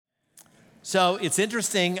So it's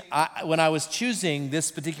interesting, when I was choosing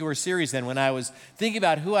this particular series and when I was thinking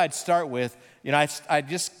about who I'd start with, I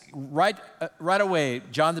just, right away,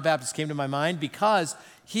 John the Baptist came to my mind because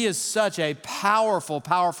he is such a powerful,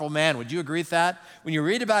 powerful man. Would you agree with that? When you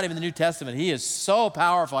read about him in the New Testament, he is so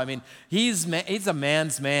powerful. I mean, he's a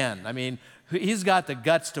man's man. I mean, he's got the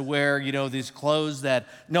guts to wear, these clothes that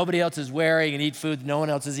nobody else is wearing and eat food no one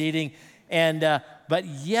else is eating. But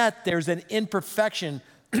yet there's an imperfection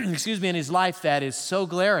in his life that is so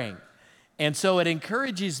glaring. And so it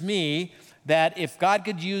encourages me that if God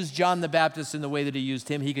could use John the Baptist in the way that he used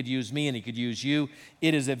him, he could use me and he could use you.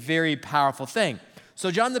 It is a very powerful thing.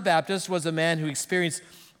 So John the Baptist was a man who experienced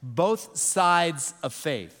both sides of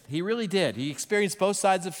faith. He really did. He experienced both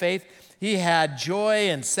sides of faith. He had joy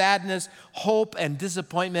and sadness, hope and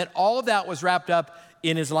disappointment. All of that was wrapped up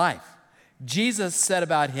in his life. Jesus said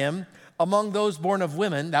about him, among those born of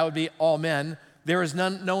women, that would be all men, there is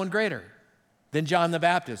no one greater than John the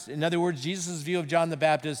Baptist. In other words, Jesus' view of John the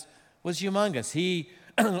Baptist was humongous. He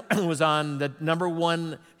was on the number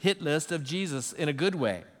one hit list of Jesus in a good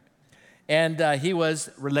way. And he was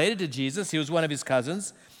related to Jesus. He was one of his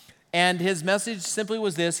cousins. And his message simply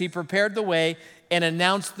was this: he prepared the way and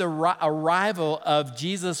announced the arrival of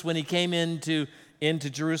Jesus when he came into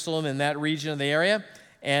Jerusalem in that region of the area.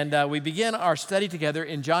 And we begin our study together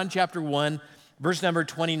in John chapter 1, verse number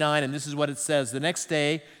 29, and this is what it says. The next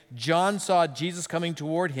day, John saw Jesus coming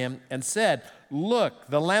toward him and said, "Look,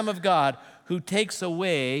 the Lamb of God who takes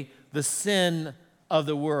away the sin of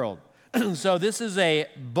the world." So this is a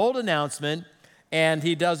bold announcement, and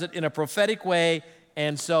he does it in a prophetic way.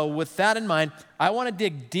 And so with that in mind, I want to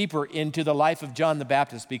dig deeper into the life of John the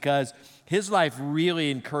Baptist because his life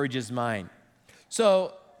really encourages mine.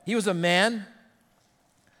 So he was a man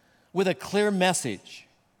with a clear message.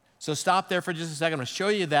 So stop there for just a second. I'm going to show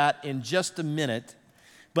you that in just a minute.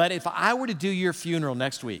 But if I were to do your funeral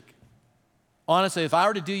next week, honestly, if I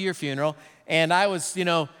were to do your funeral and I was,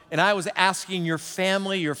 and I was asking your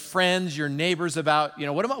family, your friends, your neighbors about,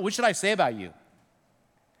 what should I say about you?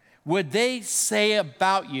 Would they say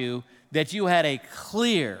about you that you had a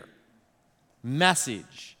clear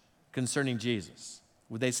message concerning Jesus?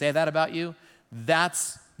 Would they say that about you?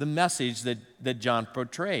 That's the message that John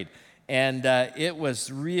portrayed. And it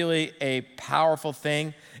was really a powerful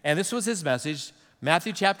thing. And this was his message,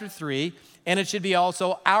 Matthew chapter 3. And it should be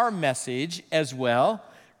also our message as well.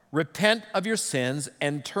 Repent of your sins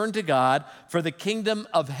and turn to God, for the kingdom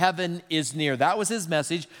of heaven is near. That was his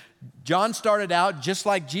message. John started out, just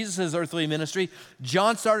like Jesus' earthly ministry,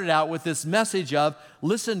 John started out with this message of,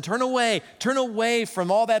 listen, turn away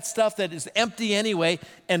from all that stuff that is empty anyway,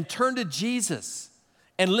 and turn to Jesus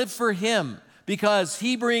and live for him, because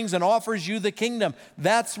he brings and offers you the kingdom.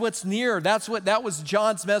 That's what's near. That was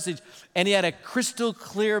John's message. And he had a crystal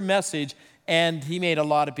clear message, and he made a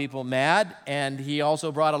lot of people mad, and he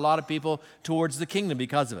also brought a lot of people towards the kingdom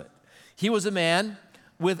because of it. He was a man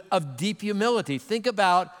of deep humility. Think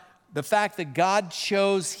about the fact that God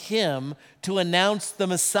chose him to announce the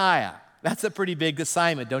Messiah. That's a pretty big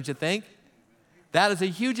assignment, don't you think? That is a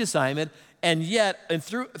huge assignment, and yet, and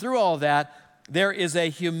through all that, there is a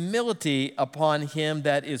humility upon him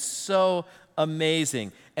that is so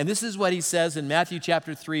amazing. And this is what he says in Matthew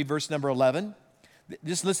chapter 3, verse number 11.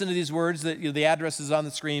 Just listen to these words. The address is on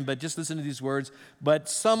the screen, but just listen to these words. But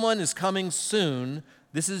someone is coming soon,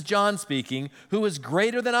 this is John speaking, who is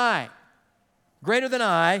greater than I,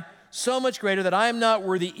 so much greater that I am not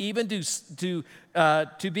worthy even to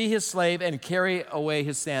be his slave and carry away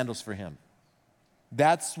his sandals for him.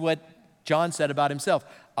 That's what John said about himself.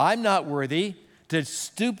 I'm not worthy to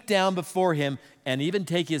stoop down before him and even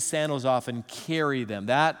take his sandals off and carry them.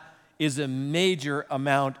 That is a major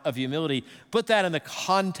amount of humility. Put that in the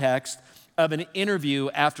context of an interview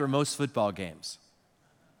after most football games.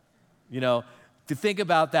 To think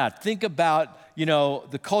about that. Think about,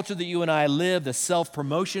 the culture that you and I live, the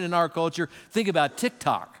self-promotion in our culture. Think about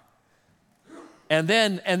TikTok. And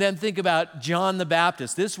then think about John the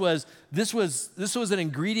Baptist. This was an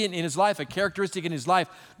ingredient in his life, a characteristic in his life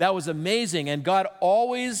that was amazing. And God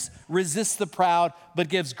always resists the proud, but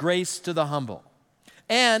gives grace to the humble.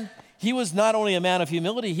 And he was not only a man of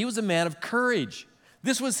humility, he was a man of courage.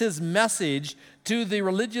 This was his message to the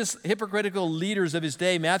religious hypocritical leaders of his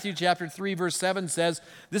day. Matthew chapter 3, verse 7 says,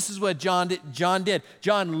 this is what John did.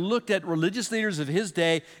 John looked at religious leaders of his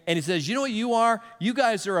day, and he says, you know what you are? You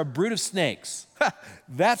guys are a brood of snakes.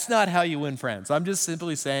 That's not how you win friends. I'm just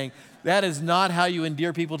simply saying that is not how you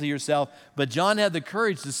endear people to yourself. But John had the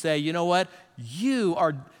courage to say, you know what? You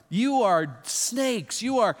are snakes.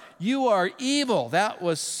 You are evil. That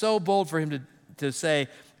was so bold for him to say.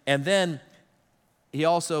 And then he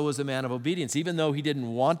also was a man of obedience. Even though he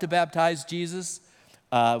didn't want to baptize Jesus,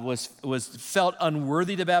 felt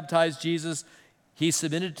unworthy to baptize Jesus, he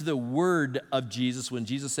submitted to the word of Jesus. When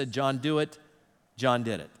Jesus said, John, do it, John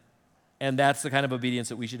did it. And that's the kind of obedience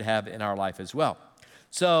that we should have in our life as well.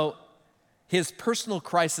 So his personal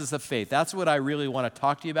crisis of faith, that's what I really want to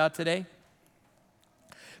talk to you about today.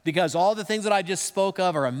 Because all the things that I just spoke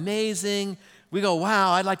of are amazing. We go,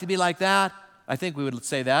 wow, I'd like to be like that. I think we would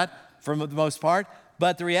say that for the most part.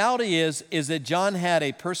 But the reality is that John had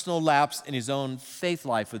a personal lapse in his own faith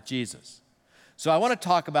life with Jesus. So I want to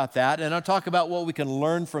talk about that, and I'll talk about what we can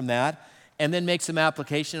learn from that, and then make some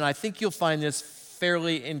application. And I think you'll find this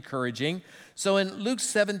fairly encouraging. So in Luke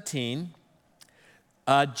 17,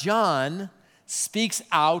 John speaks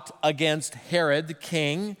out against Herod, the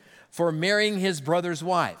king, for marrying his brother's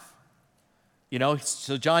wife.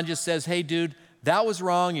 So John just says, hey, dude, that was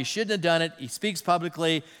wrong. You shouldn't have done it. He speaks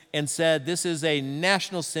publicly and said, this is a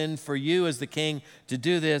national sin for you as the king to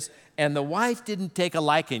do this. And the wife didn't take a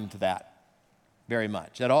liking to that very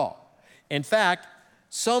much at all. In fact,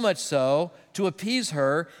 so much so, to appease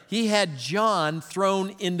her, he had John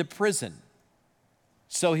thrown into prison.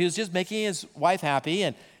 So he was just making his wife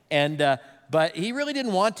happy, but he really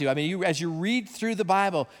didn't want to. I mean, as you read through the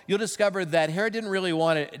Bible, you'll discover that Herod didn't really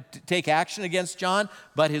want to take action against John,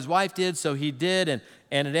 but his wife did, so he did, and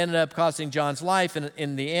it ended up costing John's life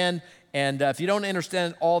in the end. And if you don't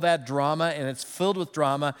understand all that drama, and it's filled with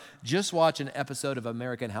drama, just watch an episode of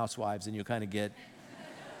American Housewives, and you'll kind of get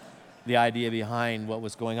the idea behind what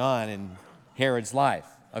was going on in Herod's life,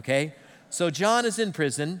 okay? So John is in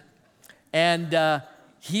prison, and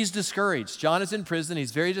he's discouraged. John is in prison.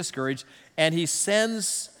 He's very discouraged. And he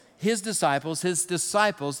sends his disciples,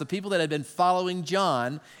 the people that had been following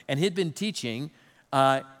John and he'd been teaching,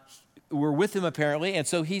 were with him apparently. And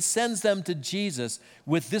so he sends them to Jesus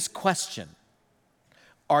with this question: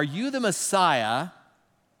 are you the Messiah,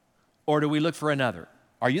 or do we look for another?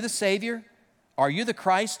 Are you the Savior? Are you the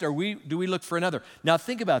Christ, or do we look for another? Now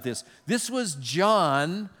think about this. This was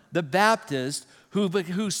John the Baptist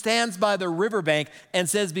who stands by the riverbank and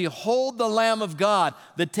says, behold the Lamb of God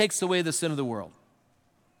that takes away the sin of the world.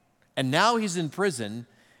 And now he's in prison,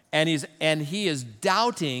 and he is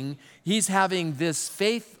doubting. He's having this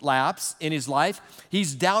faith lapse in his life.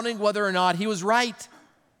 He's doubting whether or not he was right.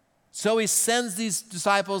 So he sends these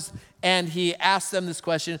disciples, and he asks them this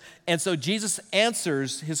question. And so Jesus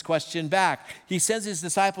answers his question back. He sends his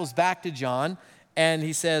disciples back to John, and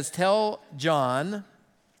he says, tell John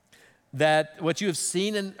that what you have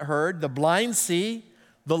seen and heard, the blind see,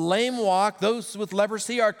 the lame walk, those with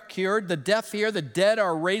leprosy are cured, the deaf hear, the dead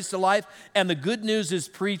are raised to life, and the good news is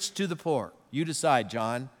preached to the poor. You decide,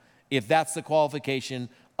 John, if that's the qualification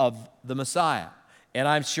of the Messiah. And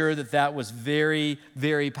I'm sure that was very,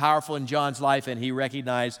 very powerful in John's life, and he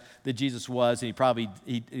recognized that Jesus was, and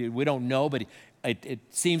we don't know, but it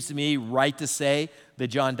seems to me right to say that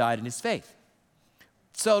John died in his faith.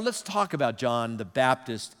 So let's talk about John the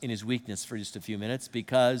Baptist in his weakness for just a few minutes,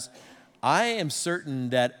 because I am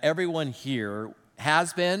certain that everyone here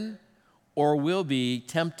has been or will be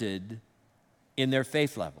tempted in their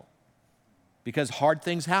faith level, because hard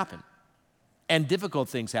things happen and difficult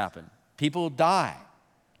things happen. People die,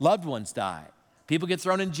 loved ones die, people get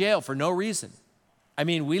thrown in jail for no reason. I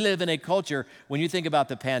mean, we live in a culture, when you think about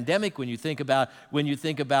the pandemic, when you think about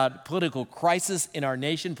political crisis in our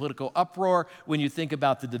nation, political uproar, when you think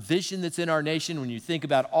about the division that's in our nation, when you think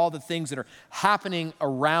about all the things that are happening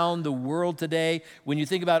around the world today, when you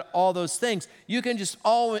think about all those things, you can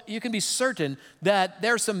be certain that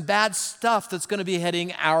there's some bad stuff that's going to be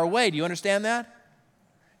heading our way. Do you understand that?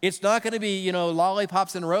 It's not going to be,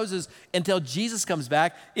 lollipops and roses until Jesus comes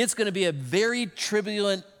back. It's going to be a very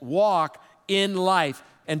turbulent walk in life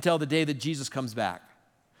until the day that Jesus comes back.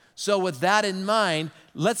 So with that in mind,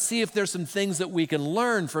 let's see if there's some things that we can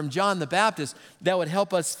learn from John the Baptist that would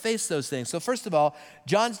help us face those things. So first of all,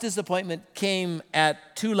 John's disappointment came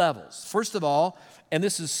at two levels. First of all, and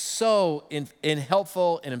this is so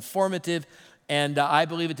helpful and informative, and I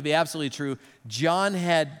believe it to be absolutely true, John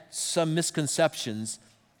had some misconceptions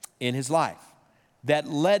in his life that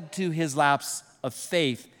led to his lapse of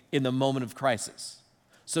faith in the moment of crisis.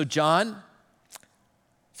 So John,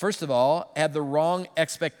 first of all, had the wrong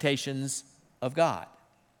expectations of God.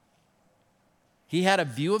 He had a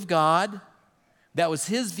view of God that was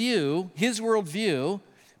his view, his worldview,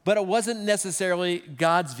 but it wasn't necessarily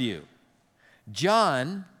God's view.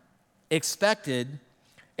 John expected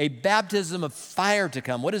a baptism of fire to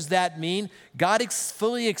come. What does that mean? God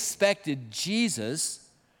fully expected Jesus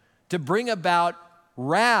to bring about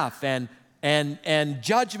wrath and and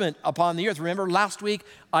judgment upon the earth. Remember last week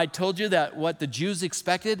I told you that what the Jews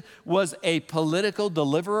expected was a political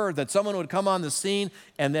deliverer, that someone would come on the scene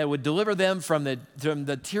and that would deliver them from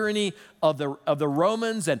the tyranny of the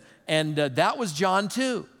Romans, and that was John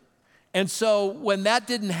too. And so when that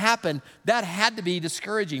didn't happen, that had to be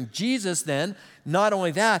discouraging. Jesus then, not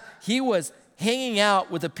only that, he was hanging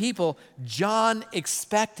out with the people John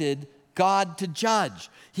expected God to judge.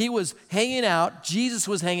 He was hanging out, Jesus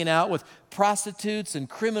was hanging out with prostitutes and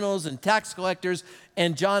criminals and tax collectors,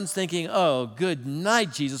 and John's thinking, oh, good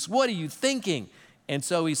night, Jesus, what are you thinking? And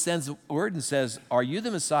so he sends a word and says, are you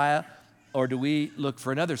the Messiah, or do we look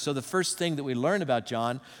for another? So the first thing that we learn about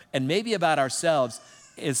John, and maybe about ourselves,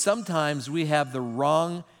 is sometimes we have the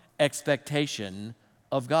wrong expectation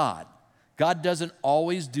of God. God doesn't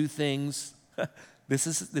always do things, this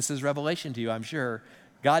is revelation to you, I'm sure.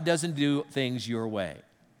 God doesn't do things your way.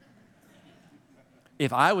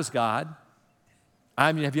 If I was God,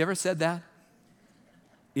 have you ever said that?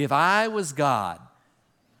 If I was God,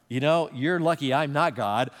 you're lucky I'm not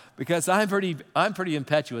God, because I'm pretty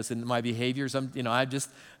impetuous in my behaviors. I'm just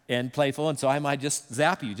and playful, and so I might just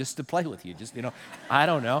zap you just to play with you. I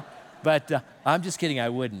don't know. But I'm just kidding, I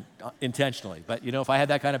wouldn't intentionally. But if I had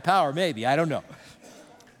that kind of power, maybe, I don't know.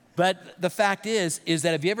 But the fact is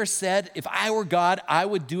that have you ever said, if I were God, I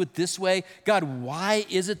would do it this way? God, why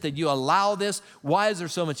is it that you allow this? Why is there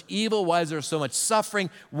so much evil? Why is there so much suffering?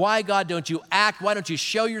 Why, God, don't you act? Why don't you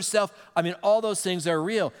show yourself? I mean, all those things are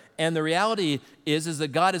real. And the reality is that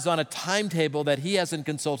God is on a timetable that he hasn't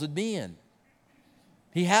consulted me in.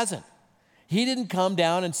 He hasn't. He didn't come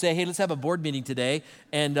down and say, hey, let's have a board meeting today,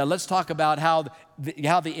 and let's talk about how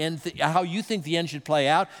you think the end should play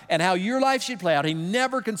out and how your life should play out. He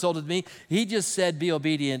never consulted me. He just said, be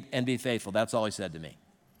obedient and be faithful. That's all he said to me.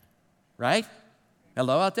 Right?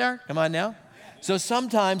 Hello out there? Come on now. So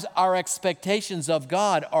sometimes our expectations of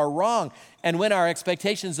God are wrong. And when our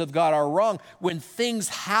expectations of God are wrong, when things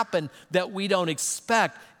happen that we don't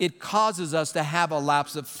expect, it causes us to have a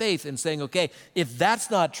lapse of faith in saying, okay, if that's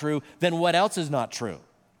not true, then what else is not true?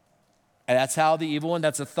 And that's how the evil one,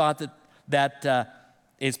 that's a thought that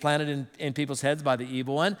is planted in people's heads by the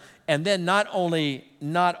evil one. And then not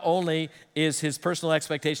only is his personal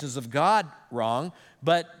expectations of God wrong,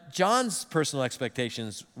 but John's personal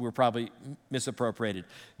expectations were probably misappropriated.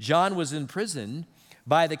 John was in prison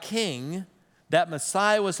by the king that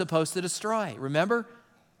Messiah was supposed to destroy. Remember?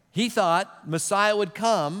 He thought Messiah would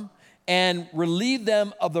come and relieve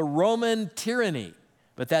them of the Roman tyranny.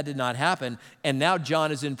 But that did not happen. And now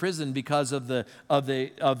John is in prison because of the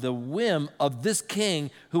whim of this king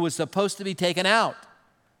who was supposed to be taken out.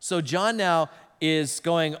 So John now is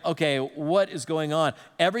going, okay, what is going on?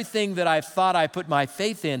 Everything that I thought I put my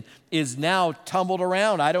faith in is now tumbled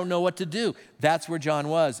around. I don't know what to do. That's where John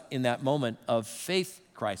was in that moment of faith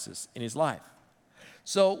crisis in his life.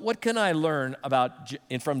 So what can I learn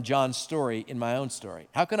from John's story in my own story?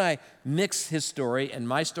 How can I mix his story and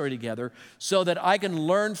my story together so that I can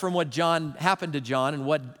learn from what happened to John and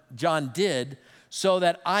what John did, so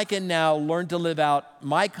that I can now learn to live out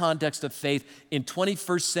my context of faith in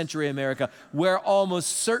 21st century America, where almost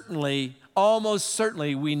certainly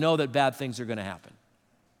we know that bad things are going to happen?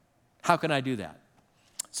 How can I do that?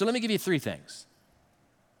 So let me give you 3 things.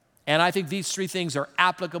 And I think these 3 things are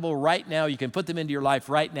applicable right now. You can put them into your life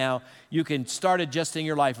right now. You can start adjusting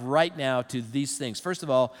your life right now to these things. First of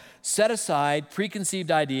all, set aside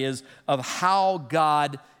preconceived ideas of how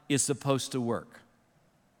God is supposed to work.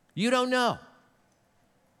 You don't know.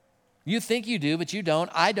 You think you do, but you don't.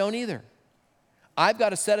 I don't either. I've got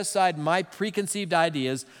to set aside my preconceived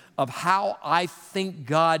ideas of how I think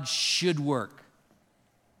God should work.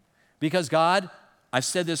 Because God, I've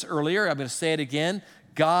said this earlier, I'm going to say it again,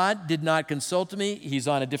 God did not consult me. He's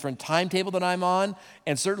on a different timetable than I'm on,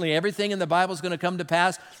 and certainly everything in the Bible is going to come to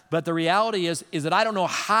pass, but the reality is that I don't know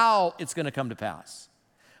how it's going to come to pass.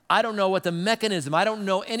 I don't know what the mechanism, I don't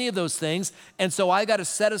know any of those things, and so I got to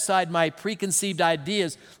set aside my preconceived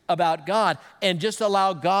ideas about God and just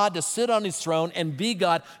allow God to sit on his throne and be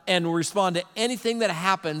God and respond to anything that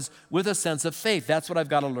happens with a sense of faith. That's what I've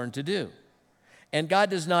got to learn to do. And God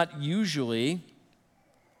does not usually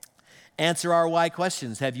answer our why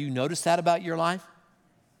questions. Have you noticed that about your life?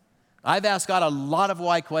 I've asked God a lot of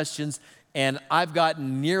why questions, and I've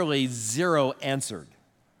gotten nearly 0 answered.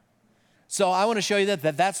 So I want to show you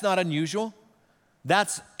that that's not unusual.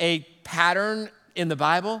 That's a pattern in the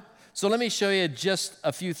Bible. So let me show you just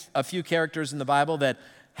a few characters in the Bible that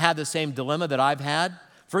had the same dilemma that I've had.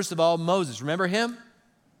 First of all, Moses. Remember him?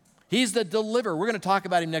 He's the deliverer. We're going to talk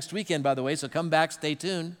about him next weekend, by the way, so come back, stay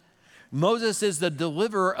tuned. Moses is the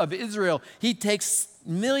deliverer of Israel. He takes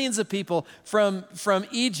millions of people from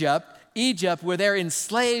Egypt, where they're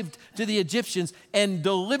enslaved to the Egyptians, and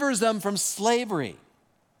delivers them from slavery.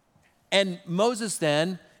 And Moses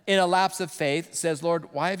then, in a lapse of faith, says,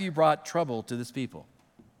 Lord, why have you brought trouble to this people?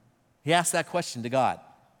 He asked that question to God.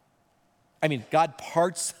 I mean, God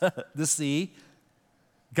parts the sea.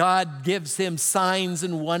 God gives him signs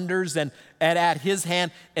and wonders and at his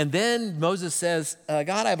hand. And then Moses says, God,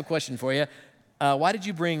 I have a question for you. Why did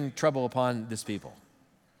you bring trouble upon this people?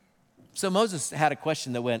 So Moses had a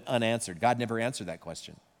question that went unanswered. God never answered that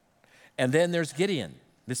question. And then there's Gideon,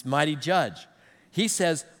 this mighty judge. He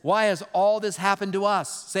says, why has all this happened to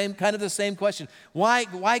us? The same question.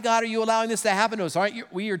 Why, God, are you allowing this to happen to us?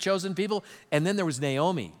 Aren't we your chosen people? And then there was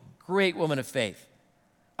Naomi, great woman of faith.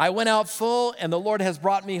 I went out full, and the Lord has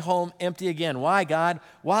brought me home empty again. Why, God?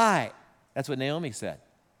 Why? That's what Naomi said.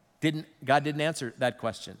 God didn't answer that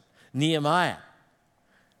question. Nehemiah,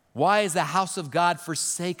 why is the house of God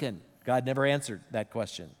forsaken? God never answered that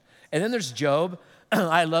question. And then there's Job.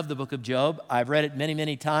 I love the book of Job. I've read it many,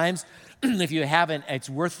 many times. If you haven't, it's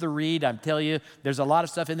worth the read. I'm telling you, there's a lot of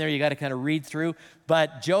stuff in there you got to kind of read through.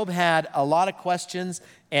 But Job had a lot of questions,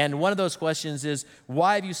 and one of those questions is,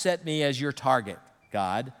 why have you set me as your target,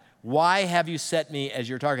 God? Why have you set me as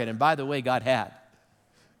your target? And by the way, God had.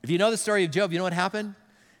 If you know the story of Job, you know what happened?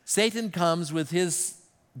 Satan comes with his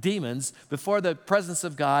demons before the presence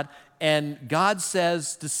of God, and God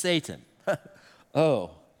says to Satan,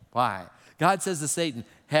 oh, why? God says to Satan,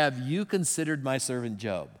 have you considered my servant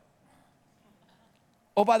Job?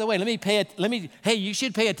 Oh, by the way, hey, you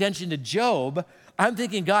should pay attention to Job. I'm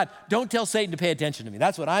thinking, God, don't tell Satan to pay attention to me.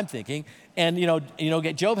 That's what I'm thinking. And,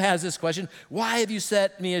 Job has this question, why have you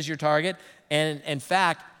set me as your target? And in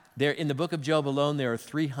fact, there in the book of Job alone, there are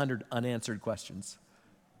 300 unanswered questions.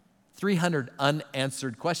 300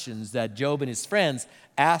 unanswered questions that Job and his friends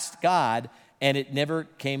asked God, and it never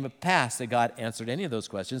came to pass that God answered any of those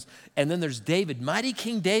questions. And then there's David, mighty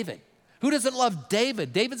King David. Who doesn't love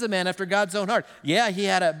David? David's a man after God's own heart. Yeah, he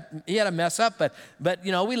had a mess up, but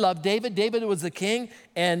we love David. David was the king,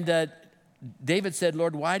 and David said,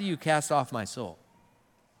 Lord, why do you cast off my soul?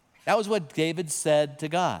 That was what David said to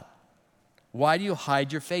God. Why do you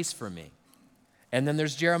hide your face from me? And then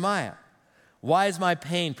there's Jeremiah. Why is my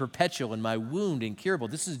pain perpetual and my wound incurable?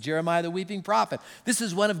 This is Jeremiah the weeping prophet. This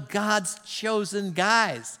is one of God's chosen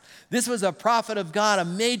guys. This was a prophet of God, a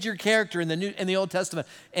major character in the Old Testament.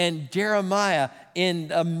 And Jeremiah,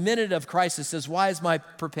 in a minute of crisis, says, why is my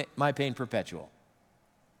pain perpetual?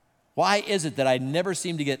 Why is it that I never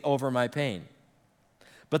seem to get over my pain?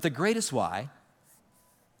 But the greatest why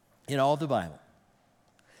in all of the Bible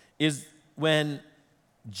is when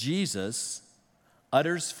Jesus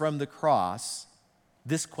utters from the cross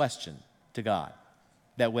this question to God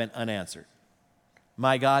that went unanswered.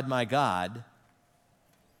 My God,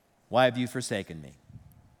 why have you forsaken me?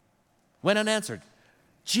 Went unanswered.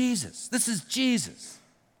 Jesus, this is Jesus.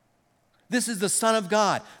 This is the Son of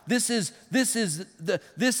God. This is the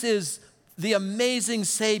amazing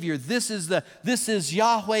Savior. This is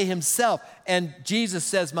Yahweh himself. And Jesus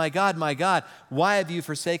says, my God, why have you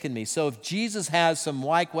forsaken me? So if Jesus has some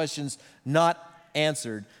why questions not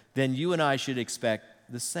answered, then you and I should expect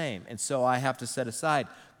the same. And so I have to set aside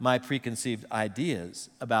my preconceived ideas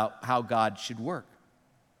about how God should work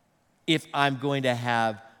if I'm going to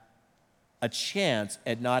have a chance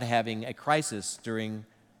at not having a crisis during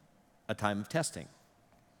a time of testing.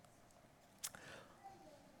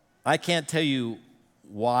 I can't tell you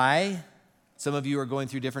why some of you are going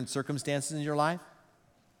through different circumstances in your life.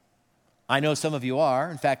 I know some of you are.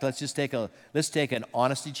 In fact, let's take an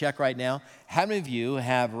honesty check right now. How many of you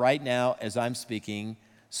have right now, as I'm speaking,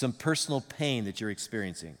 some personal pain that you're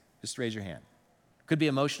experiencing? Just raise your hand. Could be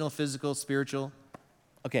emotional, physical, spiritual.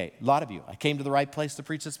 Okay, a lot of you. I came to the right place to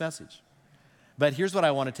preach this message. But here's what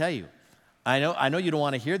I want to tell you. I know you don't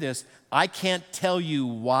want to hear this. I can't tell you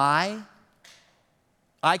why.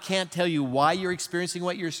 I can't tell you why you're experiencing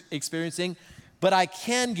what you're experiencing, but I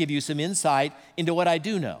can give you some insight into what I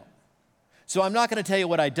do know. So I'm not going to tell you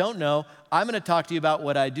what I don't know. I'm going to talk to you about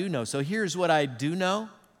what I do know. So here's what I do know.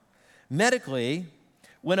 Medically,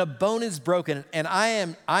 when a bone is broken, and I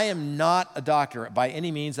am not a doctor by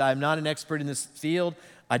any means. I'm not an expert in this field.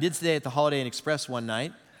 I did stay at the Holiday Inn Express one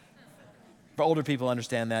night. For older people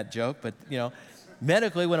understand that joke, but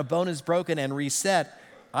medically, when a bone is broken and reset,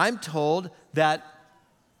 I'm told that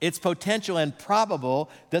it's potential and probable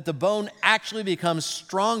that the bone actually becomes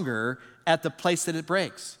stronger at the place that it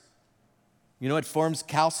breaks. It forms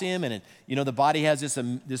calcium, and the body has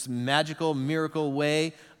this magical, miracle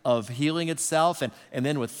way of healing itself. And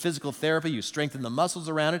then with physical therapy, you strengthen the muscles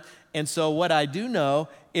around it. And so what I do know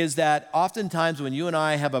is that oftentimes when you and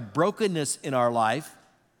I have a brokenness in our life,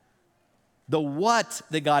 the what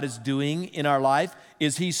that God is doing in our life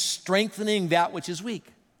is he's strengthening that which is weak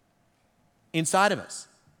inside of us.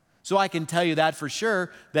 So I can tell you that for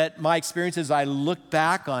sure, that my experience as I look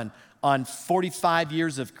back on 45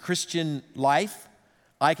 years of Christian life,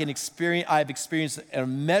 I've experienced an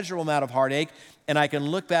immeasurable amount of heartache, and I can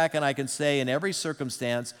look back and I can say in every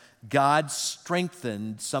circumstance, God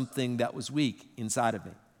strengthened something that was weak inside of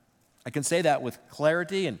me. I can say that with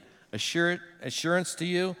clarity and assurance to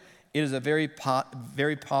you. It is a very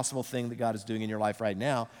possible thing that God is doing in your life right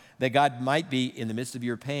now, that God might be, in the midst of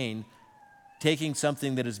your pain, taking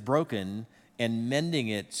something that is broken and mending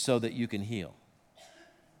it so that you can heal.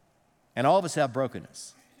 And all of us have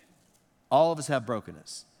brokenness. All of us have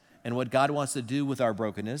brokenness. And what God wants to do with our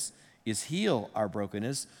brokenness is heal our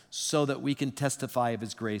brokenness so that we can testify of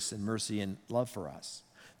his grace and mercy and love for us.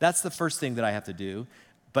 That's the first thing that I have to do.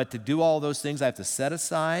 But to do all those things, I have to set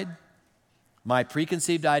aside my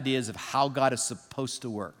preconceived ideas of how God is supposed to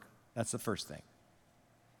work. That's the first thing.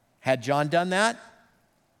 Had John done that,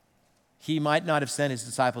 he might not have sent his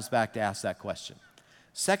disciples back to ask that question.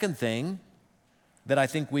 Second thing that I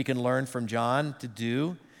think we can learn from John to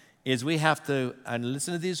do is we have to, and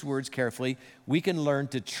listen to these words carefully, we can learn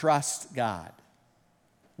to trust God.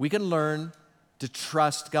 We can learn to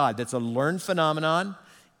trust God. That's a learned phenomenon.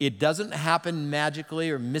 It doesn't happen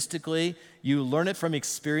magically or mystically. You learn it from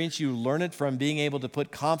experience. You learn it from being able to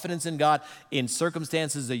put confidence in God in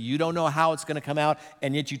circumstances that you don't know how it's going to come out,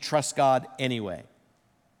 and yet you trust God anyway.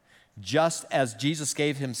 Just as Jesus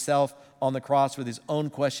gave himself on the cross with his own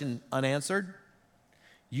question unanswered,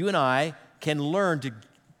 you and I can learn to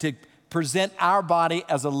present our body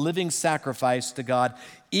as a living sacrifice to God,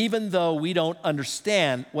 even though we don't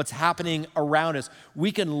understand what's happening around us.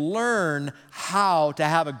 We can learn how to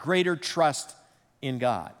have a greater trust in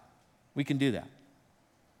God. We can do that.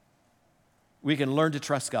 We can learn to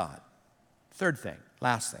trust God. Third thing,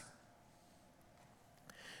 last thing.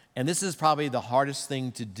 And this is probably the hardest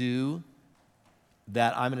thing to do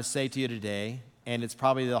that I'm going to say to you today, and it's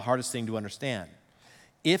probably the hardest thing to understand.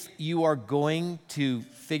 If you are going to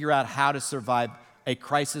figure out how to survive a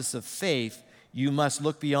crisis of faith, you must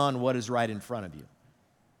look beyond what is right in front of you.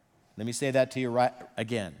 Let me say that to you right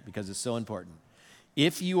again, because it's so important.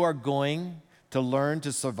 If you are going to learn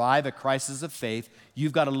to survive a crisis of faith,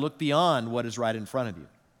 you've got to look beyond what is right in front of you.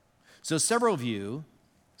 So several of you,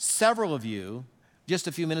 just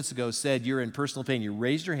a few minutes ago said you're in personal pain. You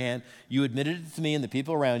raised your hand. You admitted it to me and the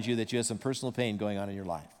people around you that you have some personal pain going on in your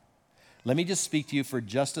life. Let me just speak to you for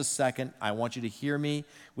just a second. I want you to hear me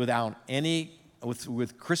with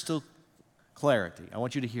crystal clarity. I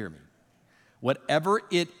want you to hear me. Whatever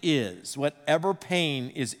it is, whatever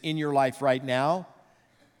pain is in your life right now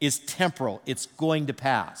is temporal. It's going to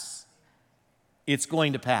pass. It's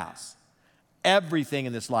going to pass. Everything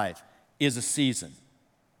in this life is a season.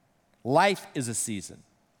 Life is a season.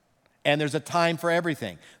 And there's a time for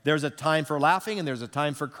everything. There's a time for laughing, and there's a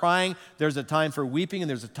time for crying. There's a time for weeping, and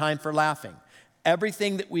there's a time for laughing.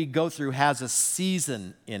 Everything that we go through has a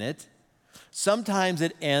season in it. Sometimes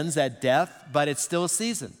it ends at death, but it's still a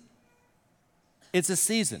season. It's a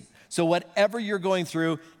season. So whatever you're going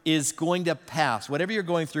through is going to pass. Whatever you're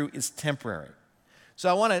going through is temporary. So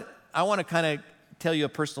I want to kind of tell you a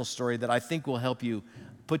personal story that I think will help you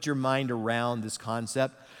put your mind around this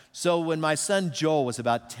concept. So when my son Joel was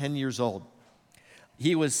about 10 years old,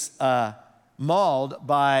 he was mauled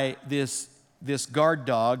by this guard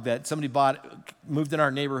dog that somebody moved in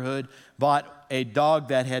our neighborhood, bought a dog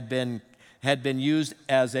that had been used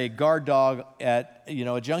as a guard dog at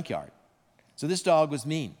a junkyard. So this dog was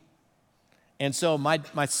mean. And so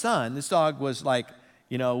my son, this dog was like,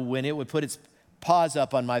 when it would put its paws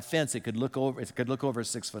up on my fence, it could look over a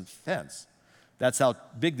 6-foot fence. That's how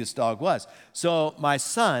big this dog was. So my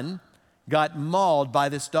son got mauled by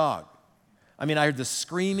this dog. I mean, I heard the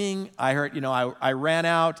screaming. I heard, I ran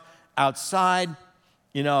outside.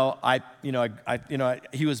 He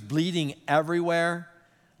was bleeding everywhere.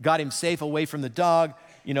 Got him safe away from the dog.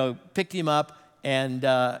 Picked him up, and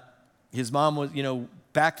his mom was,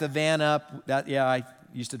 backed the van up. I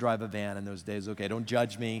used to drive a van in those days. Okay, don't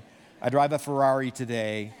judge me. I drive a Ferrari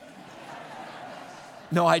today.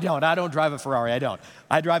 No, I don't. I don't drive a Ferrari. I don't.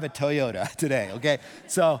 I drive a Toyota today, okay?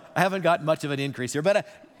 So I haven't got much of an increase here. But,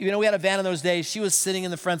 we had a van in those days. She was sitting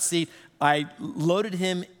in the front seat. I loaded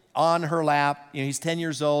him on her lap. He's 10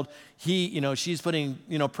 years old. She's putting,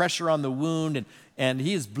 pressure on the wound, and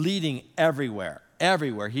he is bleeding everywhere.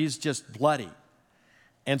 He's just bloody.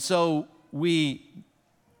 And so we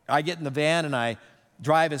I get in the van and I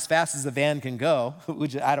drive as fast as the van can go,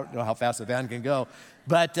 which I don't know how fast the van can go.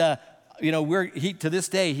 But, to this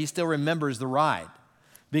day, he still remembers the ride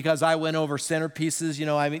because I went over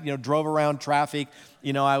centerpieces, drove around traffic.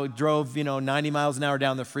 I drove, 90 miles an hour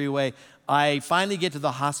down the freeway. I finally get to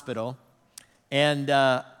the hospital and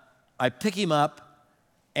I pick him up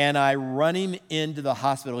and I run him into the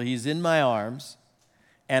hospital. He's in my arms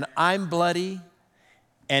and I'm bloody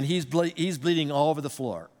and he's bleeding all over the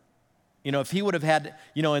floor. If he would have had,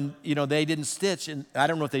 they didn't stitch, and I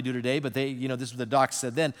don't know what they do today, but this is what the doc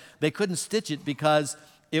said then, they couldn't stitch it because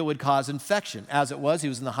it would cause infection. As it was, he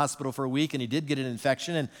was in the hospital for a week, and he did get an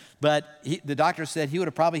infection, but the doctor said he would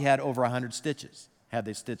have probably had over 100 stitches had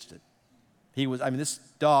they stitched it. This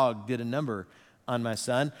dog did a number on my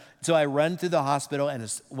son. So I run through the hospital, and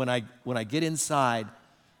when I get inside,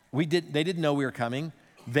 they didn't know we were coming.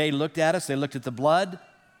 They looked at us, they looked at the blood,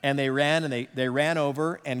 and they ran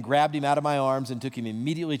over and grabbed him out of my arms and took him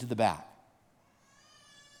immediately to the back.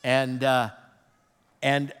 And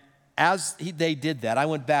as they did that, I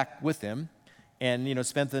went back with him and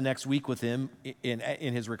spent the next week with him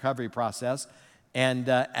in his recovery process. And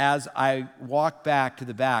as I walked back to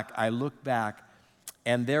the back, I looked back,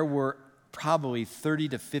 and there were probably 30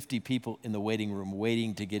 to 50 people in the waiting room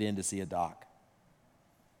waiting to get in to see a doc.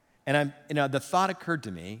 And the thought occurred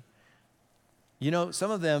to me, some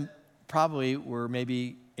of them probably were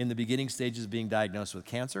maybe in the beginning stages of being diagnosed with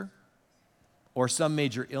cancer or some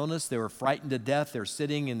major illness. They were frightened to death. They're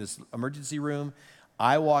sitting in this emergency room.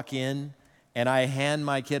 I walk in, and I hand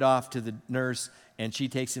my kid off to the nurse, and she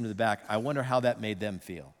takes him to the back. I wonder how that made them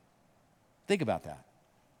feel. Think about that.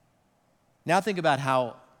 Now think about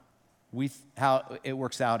how it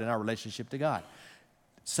works out in our relationship to God.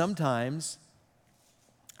 Sometimes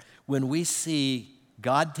when we see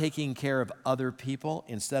God taking care of other people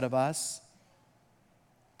instead of us,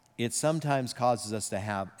 it sometimes causes us to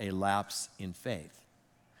have a lapse in faith.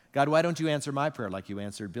 God, why don't you answer my prayer like you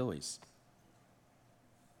answered Billy's?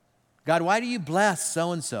 God, why do you bless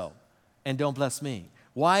so-and-so and don't bless me?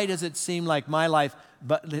 Why does it seem like my life,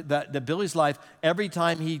 but the Billy's life, every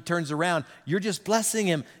time he turns around, you're just blessing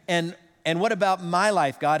him? And what about my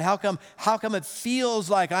life, God? How come it feels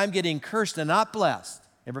like I'm getting cursed and not blessed?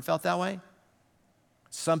 Ever felt that way?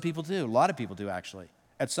 Some people do. A lot of people do, actually,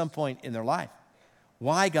 at some point in their life.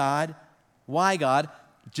 Why, God? Why, God?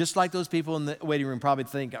 Just like those people in the waiting room probably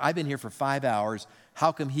think, I've been here for 5 hours.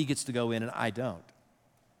 How come he gets to go in and I don't?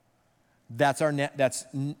 That's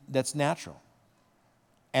natural.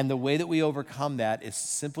 And the way that we overcome that is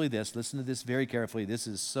simply this. Listen to this very carefully. This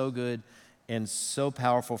is so good and so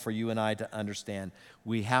powerful for you and I to understand.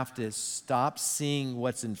 We have to stop seeing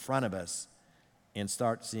what's in front of us and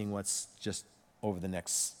start seeing what's just over the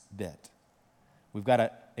next bit. We've got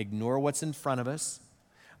to ignore what's in front of us.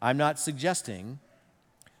 I'm not suggesting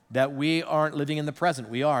that we aren't living in the present.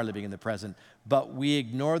 We are living in the present, but we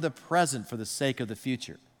ignore the present for the sake of the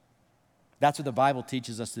future. That's what the Bible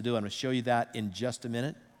teaches us to do. I'm going to show you that in just a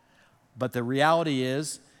minute. But the reality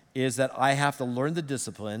is that I have to learn the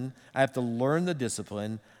discipline. I have to learn the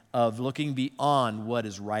discipline of looking beyond what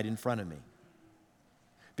is right in front of me.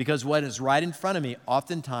 Because what is right in front of me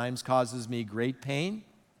oftentimes causes me great pain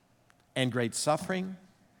and great suffering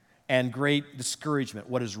and great discouragement.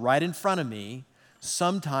 What is right in front of me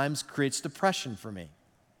sometimes creates depression for me.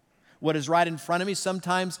 What is right in front of me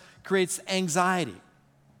sometimes creates anxiety.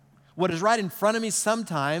 What is right in front of me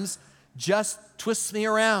sometimes just twists me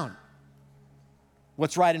around.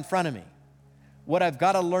 What's right in front of me? What I've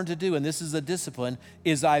got to learn to do, and this is a discipline,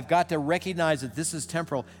 is I've got to recognize that this is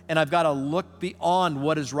temporal, and I've got to look beyond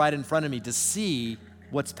what is right in front of me to see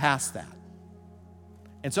what's past that.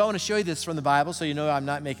 And so I want to show you this from the Bible so you know I'm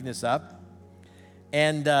not making this up.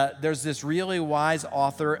 And there's this really wise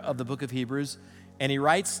author of the book of Hebrews, and he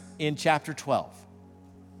writes in chapter 12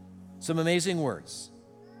 some amazing words.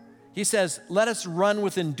 He says, let us run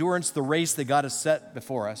with endurance the race that God has set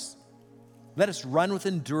before us. Let us run with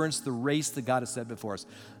endurance the race that God has set before us.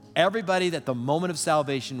 Everybody at the moment of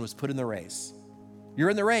salvation was put in the race. You're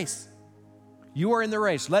in the race. You are in the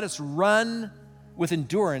race. Let us run with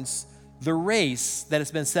endurance the race that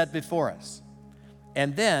has been set before us.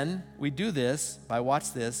 And then we do this by,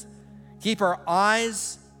 watch this, keep our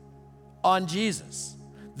eyes on Jesus,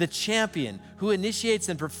 the champion who initiates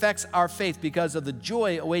and perfects our faith because of the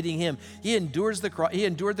joy awaiting him. He endured the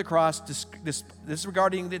cross,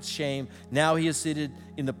 disregarding its shame. Now he is seated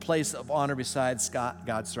in the place of honor beside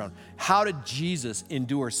God's throne. How did Jesus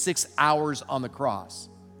endure 6 hours on the cross?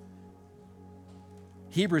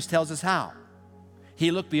 Hebrews tells us how.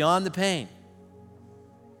 He looked beyond the pain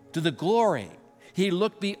to the glory. He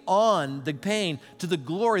looked beyond the pain to the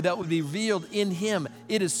glory that would be revealed in him.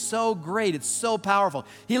 It is so great. It's so powerful.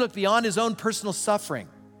 He looked beyond his own personal suffering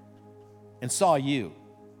and saw you.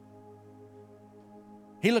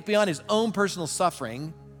 He looked beyond his own personal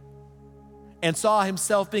suffering and saw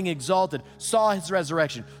himself being exalted, saw his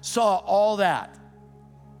resurrection, saw all that.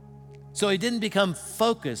 So he didn't become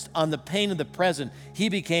focused on the pain of the present. He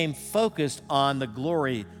became focused on the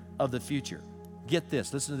glory of the future. Get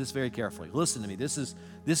this. Listen to this very carefully. Listen to me. This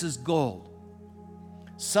is gold.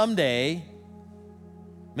 Someday,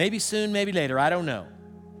 maybe soon, maybe later, I don't know.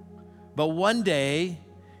 But one day,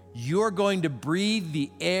 you're going to breathe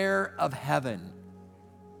the air of heaven.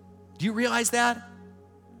 Do you realize that?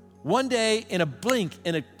 One day, in a blink,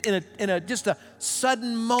 in a just a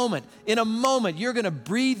sudden moment, in a moment, you're going to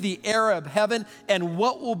breathe the air of heaven, and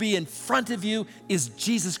what will be in front of you is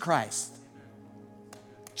Jesus Christ.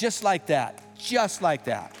 Just like that. Just like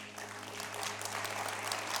that.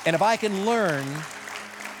 And if I can learn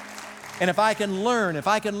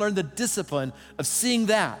the discipline of seeing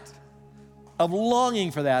that, of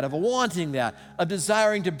longing for that, of wanting that, of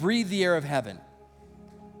desiring to breathe the air of heaven,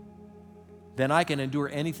 then I can endure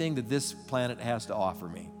anything that this planet has to offer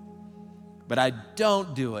me. But I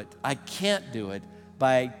don't do it, I can't do it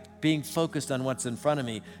by being focused on what's in front of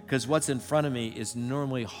me, because what's in front of me is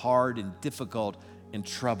normally hard and difficult and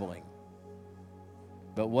troubling.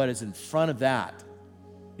 But what is in front of that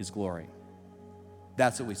is glory.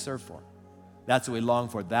 That's what we serve for. That's what we long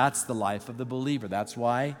for. That's the life of the believer. That's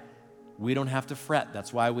why we don't have to fret.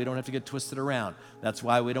 That's why we don't have to get twisted around. That's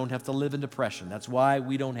why we don't have to live in depression. That's why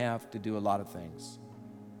we don't have to do a lot of things.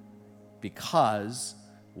 Because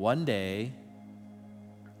one day,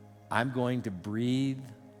 I'm going to breathe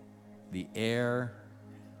the air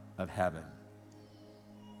of heaven.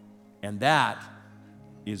 And that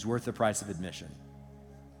is worth the price of admission.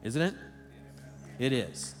 Isn't it? It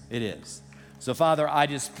is. It is. So, Father, I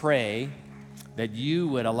just pray that you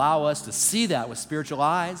would allow us to see that with spiritual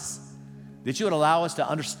eyes, that you would allow us to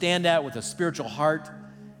understand that with a spiritual heart,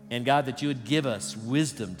 and God, that you would give us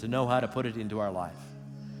wisdom to know how to put it into our life.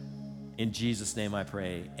 In Jesus' name I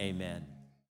pray, amen.